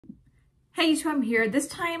Hey, I'm here, this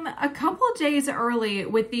time a couple of days early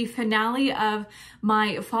with the finale of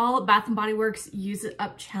my fall Bath & Body Works Use It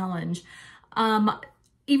Up Challenge.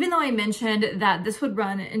 Even though I mentioned that this would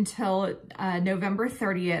run until November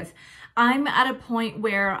 30th, I'm at a point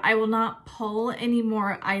where I will not pull any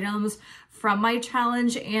more items from my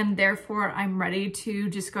challenge, and therefore I'm ready to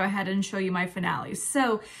just go ahead and show you my finale.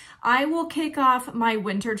 So I will kick off my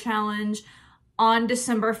winter challenge on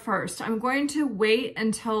December 1st. I'm going to wait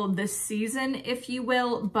until this season, if you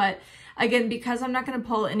will, but again, because I'm not going to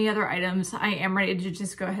pull any other items, I am ready to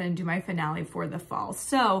just go ahead and do my finale for the fall.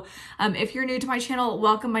 So if you're new to my channel,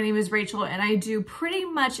 welcome. My name is Rachel and I do pretty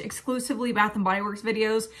much exclusively Bath & Body Works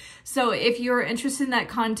videos. So if you're interested in that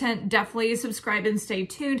content, definitely subscribe and stay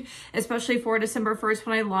tuned, especially for December 1st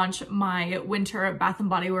when I launch my winter Bath &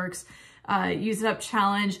 Body Works Use It Up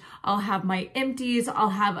Challenge. I'll have my empties.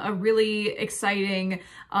 I'll have a really exciting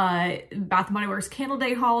Bath & Body Works Candle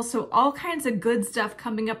Day haul. So all kinds of good stuff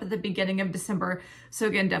coming up at the beginning of December. So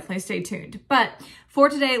again, definitely stay tuned. But for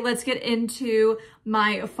today, let's get into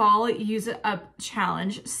my fall Use It Up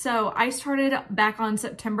Challenge. So I started back on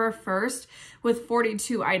September 1st with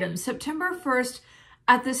 42 items. September 1st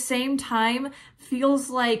at the same time feels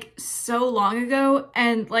like so long ago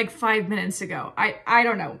and like 5 minutes ago. I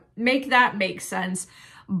don't know, make that make sense,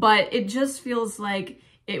 but it just feels like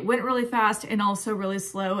it went really fast and also really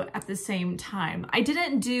slow at the same time. I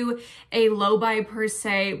didn't do a low buy per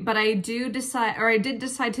se, but I did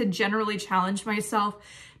decide to generally challenge myself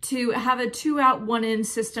to have a 2 out 1 in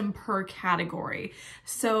system per category.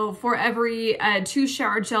 So for every 2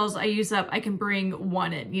 shower gels I use up, I can bring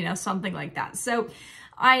 1 in, you know, something like that. So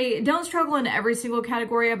I don't struggle in every single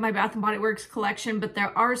category of my Bath & Body Works collection, but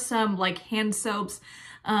there are some like hand soaps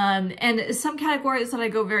and some categories that I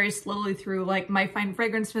go very slowly through, like my fine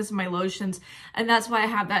fragrance mists and my lotions, and that's why I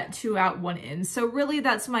have that 2 out 1 in. So really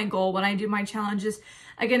that's my goal when I do my challenges.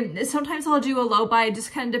 Again, sometimes I'll do a low buy, it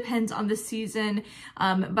just kind of depends on the season,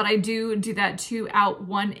 but I do that 2 out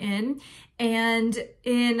 1 in, and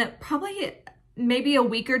in probably maybe a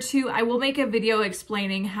week or two, I will make a video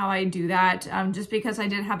explaining how I do that, just because I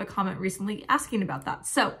did have a comment recently asking about that.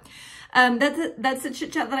 So that's the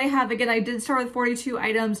chit chat that I have. Again, I did start with 42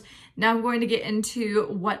 items. Now I'm going to get into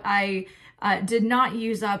what I did not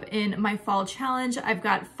use up in my fall challenge. I've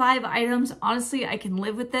got 5 items. Honestly, I can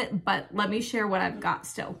live with it, but let me share what I've got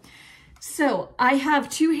still. So I have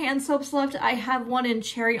 2 hand soaps left. I have one in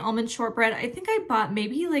Cherry Almond Shortbread. I think I bought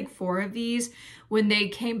maybe like 4 of these when they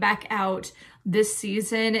came back out this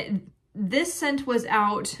season. This scent was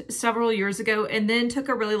out several years ago and then took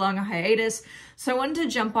a really long hiatus. So I wanted to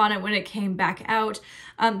jump on it when it came back out.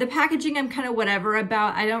 The packaging I'm kind of whatever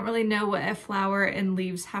about. I don't really know what a flower and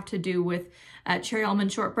leaves have to do with Cherry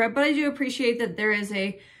Almond Shortbread, but I do appreciate that there is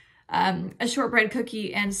a shortbread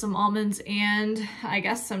cookie and some almonds and I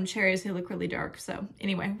guess some cherries. They look really dark. So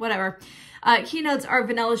anyway, whatever. Keynotes are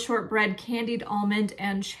vanilla shortbread, candied almond,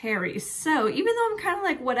 and cherry. So even though I'm kind of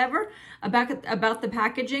like whatever about the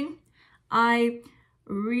packaging, I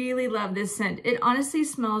really love this scent. It honestly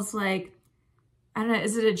smells like, I don't know,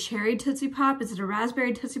 is it a cherry Tootsie Pop? Is it a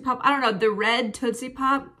raspberry Tootsie Pop? I don't know, the red Tootsie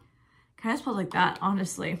Pop kind of smells like that,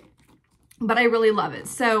 honestly. But I really love it.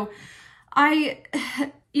 So I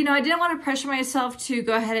didn't want to pressure myself to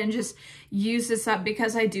go ahead and just use this up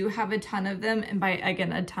because I do have a ton of them. And by,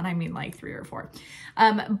 again, a ton, I mean like 3 or 4.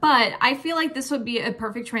 But I feel like this would be a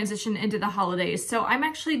perfect transition into the holidays. So I'm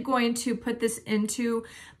actually going to put this into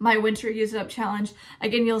my winter Use It Up challenge.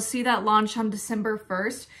 Again, you'll see that launch on December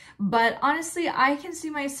 1st. But honestly, I can see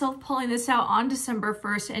myself pulling this out on December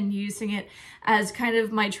 1st and using it as kind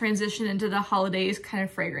of my transition into the holidays kind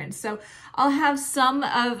of fragrance. So I'll have some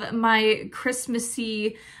of my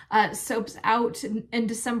Christmassy soaps out in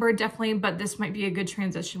December, definitely, but this might be a good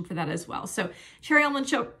transition for that as well. So Cherry Almond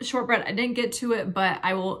Shortbread, I didn't get to it, but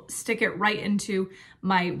I will stick it right into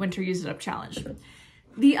my winter Use It Up challenge.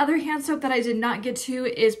 The other hand soap that I did not get to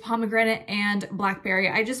is pomegranate and blackberry.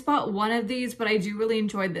 I just bought 1 of these, but I do really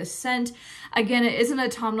enjoy this scent. Again, it isn't a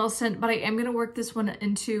autumnal scent, but I am going to work this one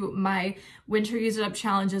into my winter Use It Up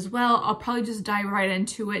challenge as well. I'll probably just dive right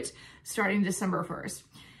into it starting December 1st.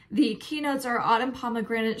 The keynotes are autumn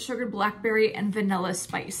pomegranate, sugared blackberry, and vanilla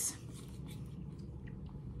spice.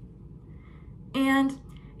 And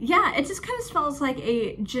yeah, it just kind of smells like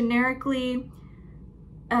a generically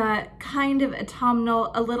kind of autumnal,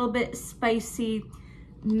 a little bit spicy,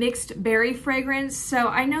 mixed berry fragrance. So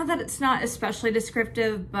I know that it's not especially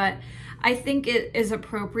descriptive, but I think it is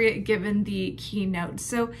appropriate given the keynote.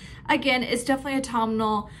 So again, it's definitely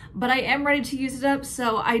autumnal, but I am ready to use it up.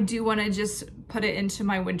 So I do want to just put it into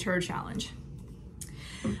my winter challenge.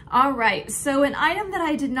 All right, so an item that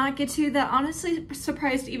I did not get to that honestly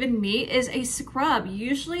surprised even me is a scrub.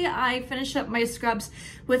 Usually I finish up my scrubs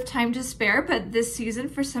with time to spare, but this season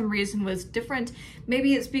for some reason was different.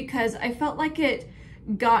 Maybe it's because I felt like it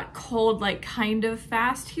got cold like kind of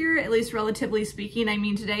fast here, at least relatively speaking. I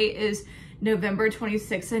mean, today is November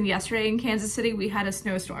 26th, and yesterday in Kansas City we had a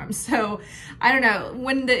snowstorm. So I don't know,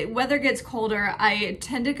 when the weather gets colder, I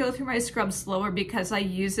tend to go through my scrubs slower because I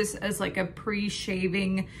use this as like a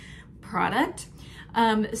pre-shaving product.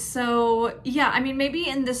 So yeah, I mean, maybe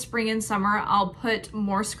in the spring and summer I'll put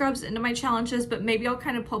more scrubs into my challenges, but maybe I'll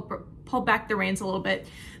kind of pull back the reins a little bit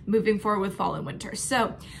moving forward with fall and winter.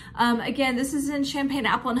 So again, this is in Champagne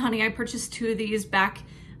Apple and Honey. I purchased 2 of these back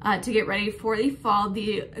to get ready for the fall.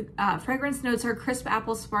 The fragrance notes are crisp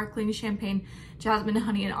apple, sparkling champagne, jasmine,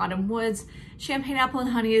 honey, and autumn woods. Champagne apple and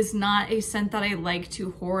honey is not a scent that I like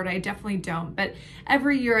to hoard. I definitely don't, but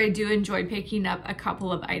every year I do enjoy picking up a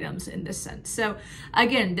couple of items in this scent. So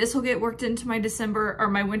again, this will get worked into my December or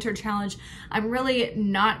my winter challenge. I'm really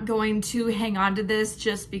not going to hang on to this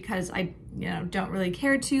just because I don't really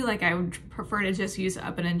care to. Like, I would prefer to just use it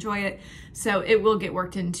up and enjoy it. So it will get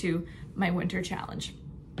worked into my winter challenge.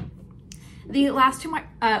 The last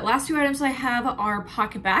two items I have are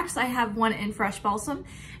PocketBacs. I have one in Fresh Balsam,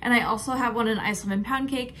 and I also have one in Ice Lemon Pound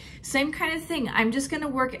Cake. Same kind of thing. I'm just gonna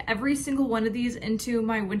work every single one of these into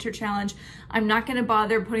my winter challenge. I'm not gonna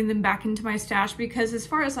bother putting them back into my stash because as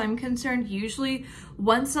far as I'm concerned, usually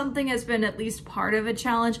once something has been at least part of a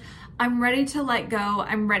challenge, I'm ready to let go.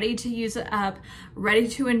 I'm ready to use it up, ready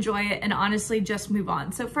to enjoy it, and honestly just move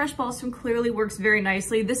on. So Fresh Balsam clearly works very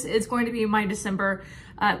nicely. This is going to be my December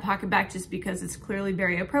PocketBac just because it's clearly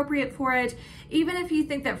very appropriate for it. Even if you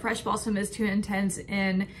think that Fresh Balsam is too intense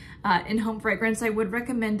in home fragrance, I would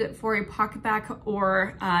recommend it for a PocketBac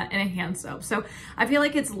or in a hand soap. So I feel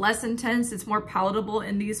like it's less intense, it's more palatable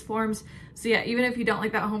in these forms. So yeah, even if you don't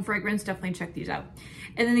like that home fragrance, definitely check these out.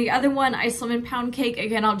 And then the other one, Ice Lemon Pound Cake,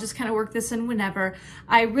 again, I'll just kind of work this in whenever.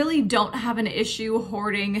 I really don't have an issue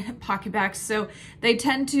hoarding PocketBacs, so they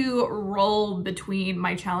tend to roll between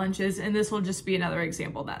my challenges, and this will just be another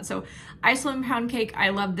example of that. So Ice Lemon Pound Cake, I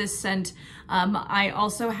love this scent. I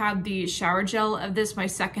also have the shower gel of this, my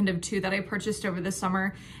second of 2 that I purchased over the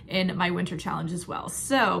summer in my winter challenge as well.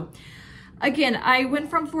 So again, I went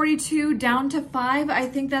from 42 down to 5. I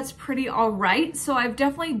think that's pretty all right. So I've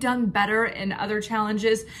definitely done better in other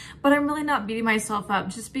challenges, but I'm really not beating myself up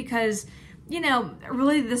just because,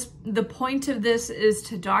 really the point of this is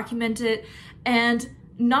to document it and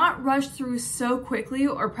not rush through so quickly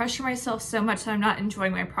or pressure myself so much that I'm not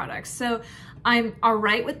enjoying my products. So I'm all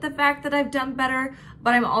right with the fact that I've done better,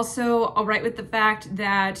 but I'm also all right with the fact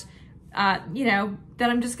that that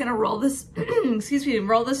I'm just gonna roll this,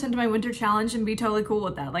 roll this into my winter challenge and be totally cool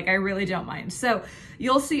with that. Like, I really don't mind. So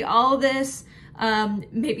you'll see all this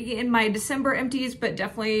maybe in my December empties, but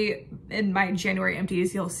definitely in my January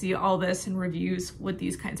empties, you'll see all this in reviews with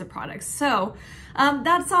these kinds of products. So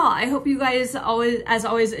that's all. I hope you guys as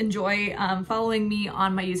always enjoy following me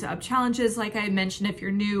on my Use It Up challenges. Like I mentioned, if you're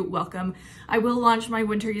new, welcome. I will launch my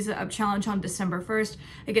winter Use It Up challenge on December 1st.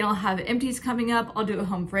 Again, I'll have empties coming up. I'll do a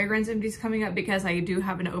home fragrance empties coming up because I do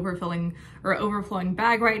have an overflowing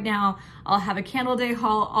bag right now. I'll have a candle day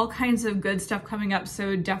haul, all kinds of good stuff coming up.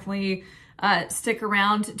 So definitely stick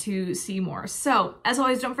around to see more. So as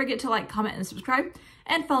always, don't forget to like, comment, and subscribe,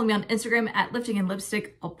 and follow me on Instagram at Lifting and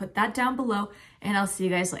Lipstick. I'll put that down below, and I'll see you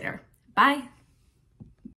guys later. Bye.